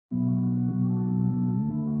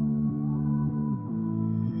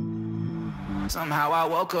Somehow I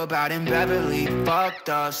woke up out in Beverly, fucked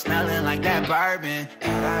up, smelling like that bourbon.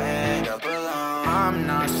 And I end up alone, I'm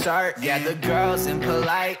not certain. Yeah, the girls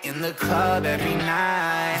impolite in the club every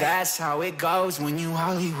night. That's how it goes when you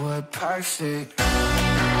Hollywood perfect.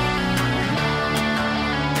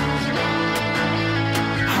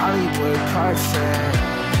 Hollywood perfect.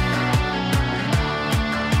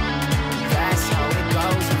 That's how it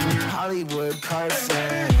goes when you Hollywood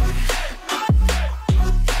perfect.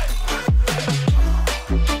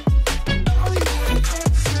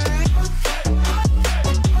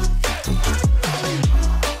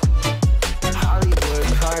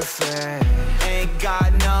 Ain't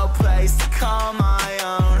got no place to call my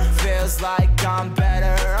own. Feels like I'm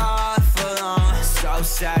better off alone. So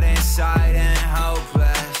sad inside and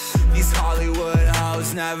hopeless. These Hollywood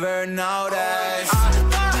hoes never notice.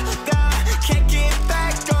 Can't get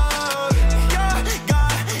back on.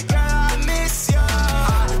 Girl, I miss you.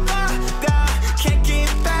 Can't get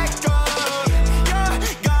back on.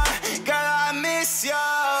 Girl, I miss you.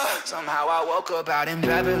 Somehow I woke up out in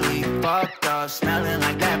Beverly, fucked up, smelling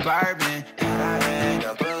like that bourbon. And I end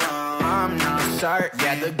up alone, I'm not certain.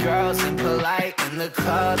 Yeah, the girls impolite in the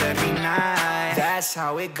club every night. That's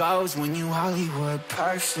how it goes when you Hollywood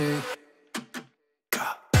perfect.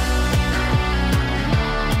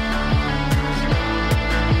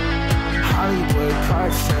 Hollywood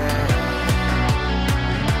perfect.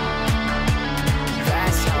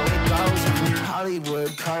 That's how it goes when you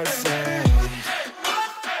Hollywood perfect.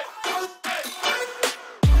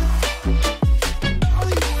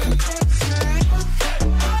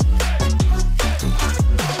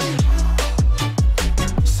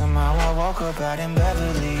 Woke up out in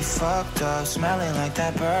Beverly, fucked up, smelling like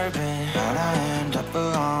that bourbon. How'd I end up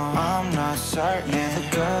alone? I'm not certain. Yeah,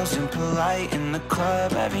 the girls impolite in the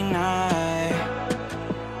club every night.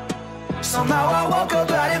 Somehow I woke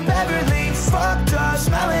up out in Beverly, fucked up,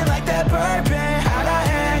 smelling like that bourbon. How'd I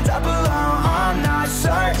end up alone? I'm not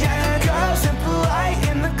certain. Yeah, the girls impolite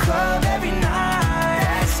in the club every night.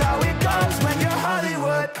 That's how it goes when you're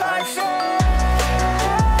Hollywood perfect.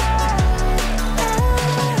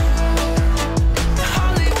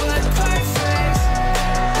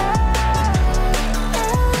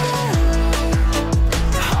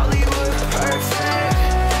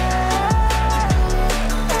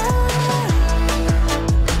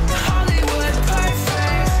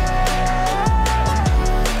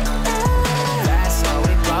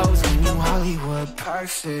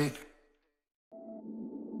 Perfect.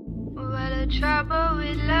 What the trouble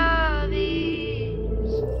with love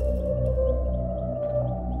is.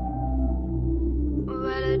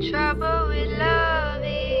 What the trouble with love is.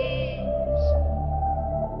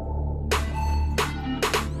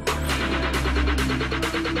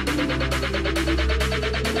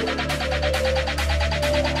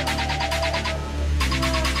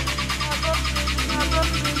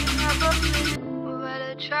 What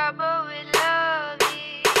the trouble with love is.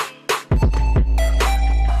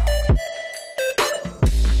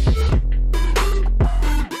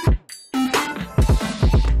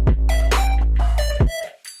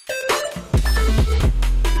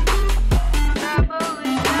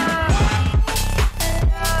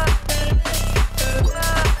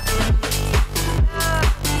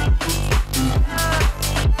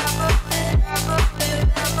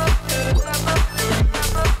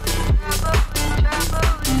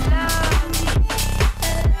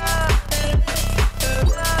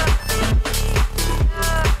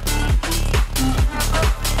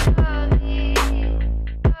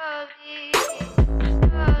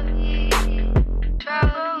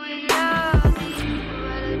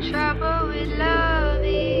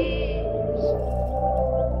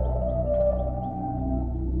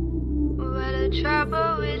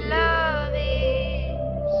 Trouble with love is.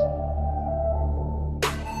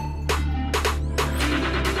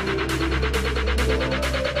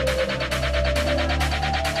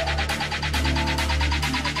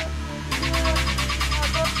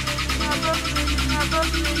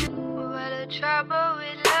 What the trouble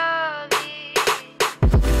with love is.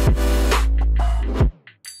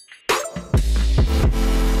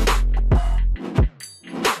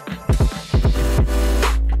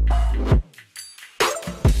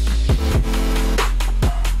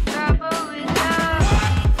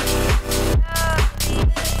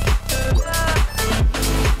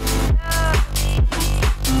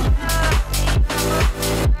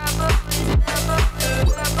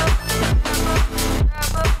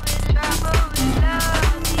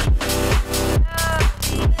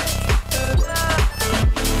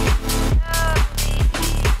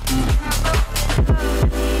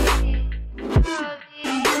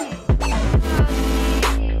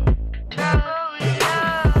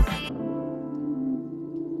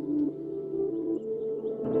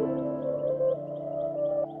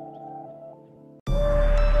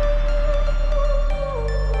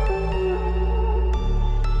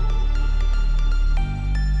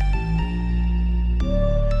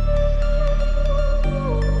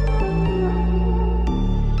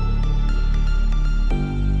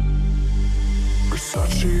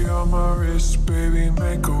 Versace on my wrist, baby,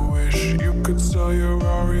 make a wish. You could sell your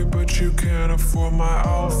Rari, but you can't afford my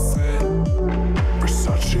outfit.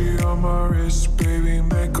 Versace on my wrist, baby,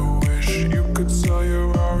 make a wish. You could sell your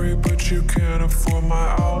Rari, but you can't afford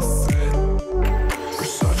my outfit.